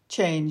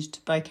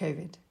changed by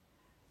COVID.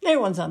 No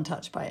one's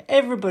untouched by it.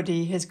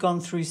 Everybody has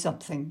gone through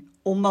something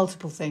or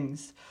multiple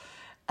things,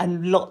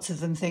 and lots of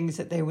them things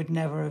that they would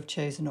never have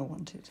chosen or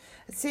wanted.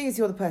 Seeing as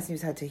you're the person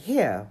who's had to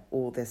hear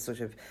all this sort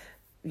of,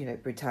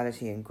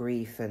 brutality and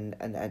grief and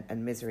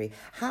misery,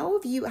 how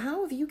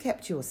have you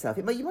kept yourself?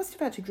 But you must have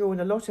had to draw in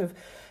a lot of,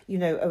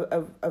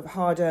 of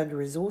hard-earned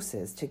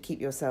resources to keep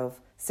yourself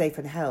safe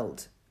and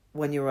held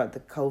when you're at the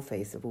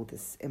coalface of all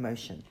this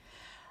emotion.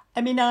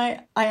 I mean,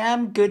 I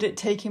am good at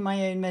taking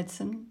my own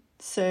medicine.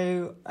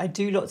 So I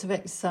do lots of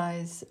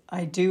exercise.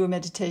 I do a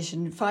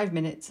meditation, 5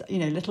 minutes,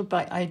 little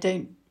bite. I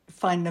don't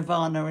find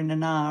nirvana in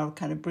an hour of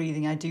kind of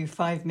breathing. I do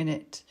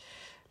 5-minute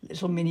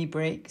little mini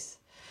breaks.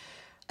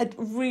 I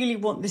really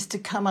want this to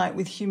come out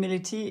with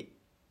humility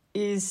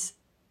is,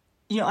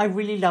 I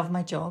really love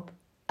my job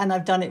and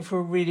I've done it for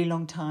a really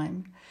long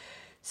time.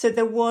 So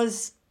there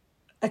was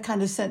a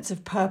kind of sense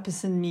of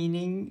purpose and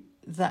meaning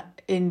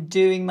that in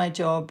doing my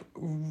job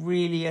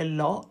really a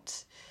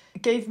lot.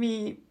 It gave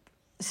me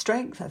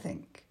strength, I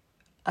think.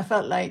 I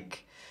felt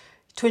like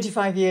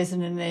 25 years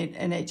in an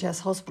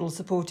NHS hospital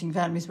supporting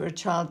families where a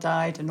child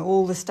died, and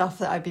all the stuff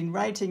that I've been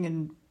writing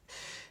and,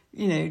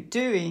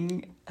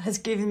 doing has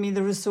given me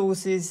the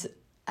resources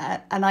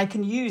and I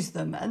can use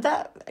them. And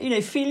that,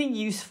 feeling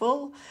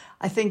useful,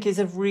 I think is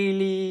a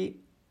really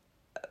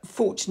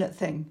fortunate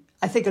thing.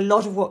 I think a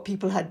lot of what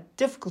people had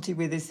difficulty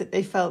with is that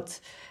they felt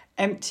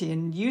empty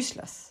and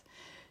useless.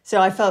 So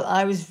I felt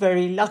I was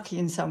very lucky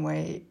in some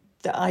way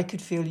that I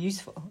could feel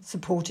useful,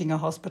 supporting a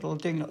hospital,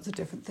 doing lots of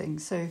different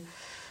things. So,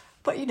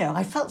 but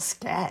I felt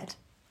scared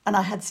and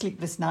I had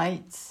sleepless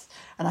nights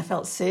and I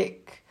felt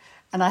sick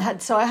and I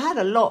had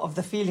a lot of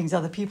the feelings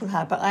other people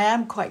had, but I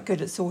am quite good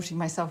at sorting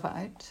myself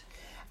out.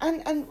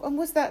 And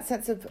was that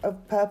sense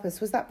of purpose,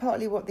 was that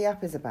partly what the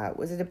app is about?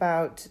 Was it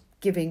about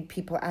giving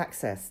people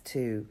access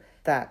to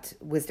that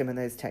wisdom and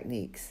those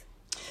techniques?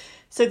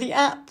 So the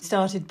app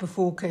started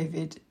before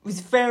COVID. It was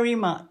very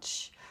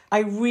much, I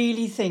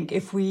really think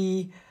if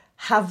we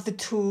have the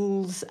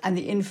tools and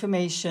the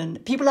information,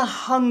 people are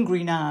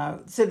hungry now.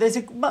 So there's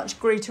a much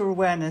greater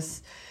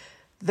awareness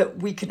that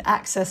we can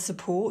access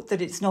support, that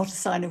it's not a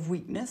sign of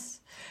weakness.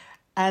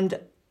 And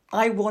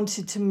I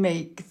wanted to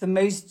make the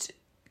most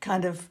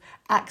kind of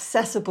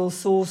accessible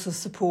source of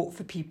support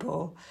for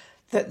people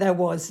that there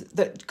was,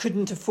 that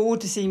couldn't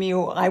afford to see me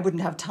or I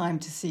wouldn't have time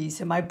to see.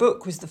 So my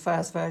book was the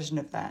first version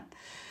of that.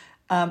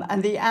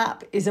 And the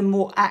app is a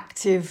more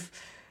active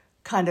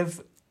kind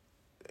of,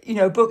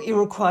 a book, it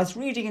requires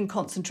reading and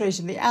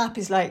concentration. The app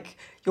is like,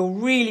 you're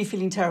really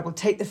feeling terrible,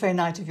 take the phone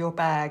out of your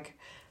bag,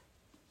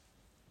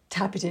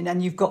 tap it in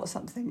and you've got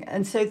something.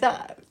 And so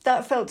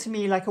that felt to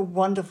me like a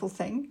wonderful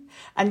thing.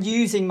 And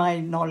using my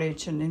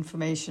knowledge and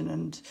information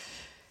and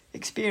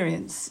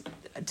experience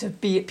to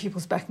be at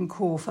people's beck and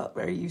call felt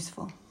very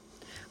useful.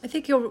 I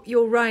think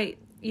you're right,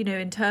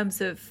 in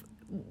terms of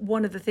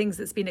one of the things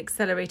that's been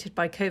accelerated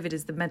by COVID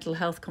is the mental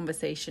health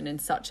conversation in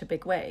such a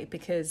big way,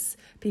 because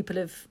people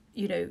have,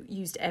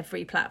 used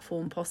every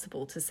platform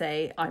possible to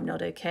say, I'm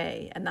not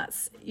okay. And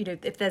that's,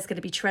 if there's going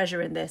to be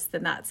treasure in this,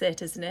 then that's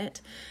it, isn't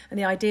it? And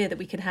the idea that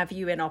we can have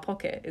you in our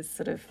pocket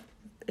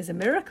is a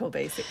miracle,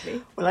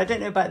 basically. Well, I don't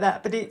know about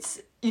that, but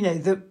it's,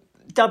 the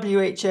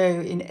WHO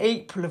in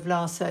April of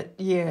last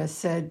year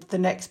said the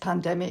next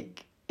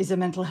pandemic is a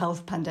mental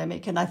health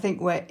pandemic, and I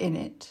think we're in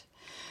it.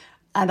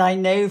 And I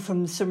know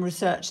from some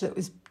research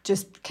that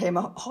came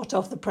hot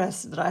off the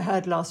press that I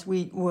heard last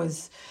week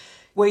was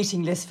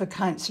waiting list for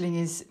counselling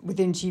is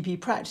within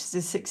GP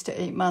practices 6 to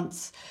 8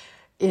 months.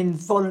 In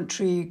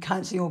voluntary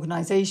counselling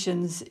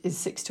organisations is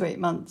 6 to 8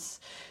 months.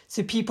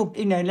 So people,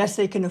 unless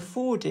they can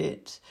afford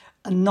it,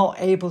 are not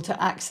able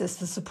to access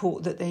the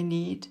support that they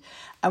need.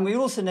 And we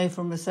also know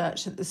from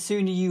research that the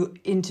sooner you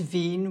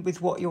intervene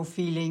with what you're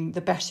feeling, the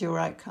better your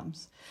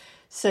outcomes.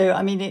 So,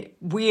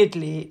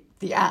 weirdly,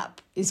 the app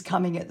is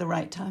coming at the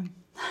right time.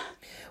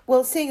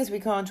 Well, seeing as we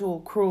can't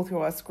all crawl through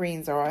our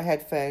screens or our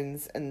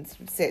headphones and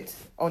sit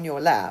on your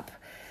lap,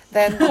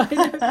 then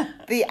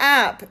the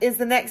app is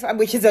the next one,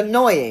 which is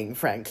annoying,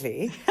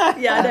 frankly.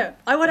 Yeah, I know.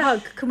 I want to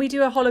hug. Can we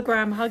do a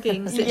hologram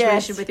hugging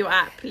situation with your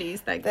app, please?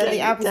 Thank you. The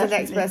app is the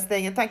next best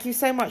thing. And thank you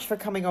so much for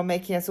coming on,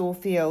 making us all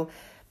feel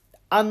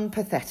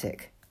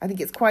unpathetic. I think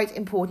it's quite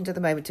important at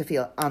the moment to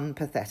feel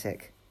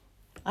unpathetic.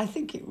 I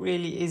think it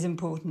really is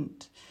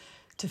important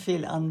to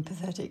feel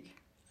unpathetic.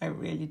 I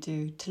really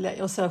do. To let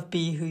yourself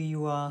be who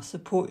you are,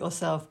 support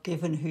yourself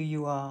given who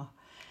you are,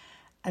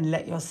 and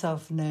let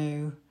yourself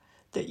know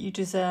that you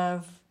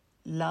deserve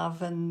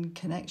love and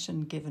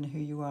connection given who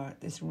you are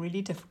at this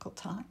really difficult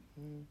time.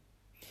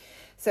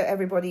 So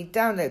everybody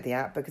download the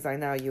app, because I'm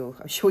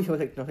sure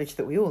you'll acknowledge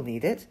that we all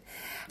need it.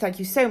 Thank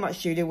you so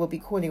much, Julia. We'll be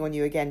calling on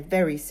you again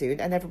very soon.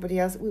 And everybody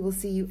else, we will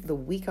see you the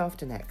week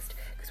after next,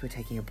 because we're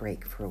taking a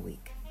break for a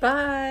week.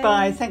 Bye.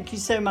 Bye. Thank you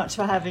so much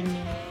for having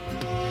me.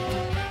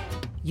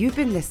 You've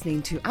been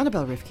listening to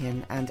Annabel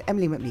Rivkin and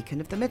Emily McMeekan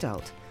of The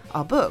Midult.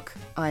 Our book,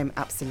 I'm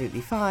Absolutely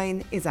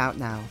Fine, is out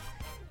now.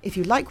 If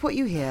you like what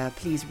you hear,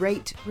 please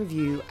rate,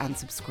 review and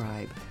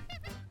subscribe.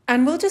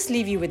 And we'll just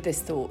leave you with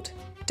this thought.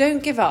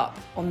 Don't give up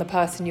on the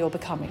person you're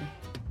becoming.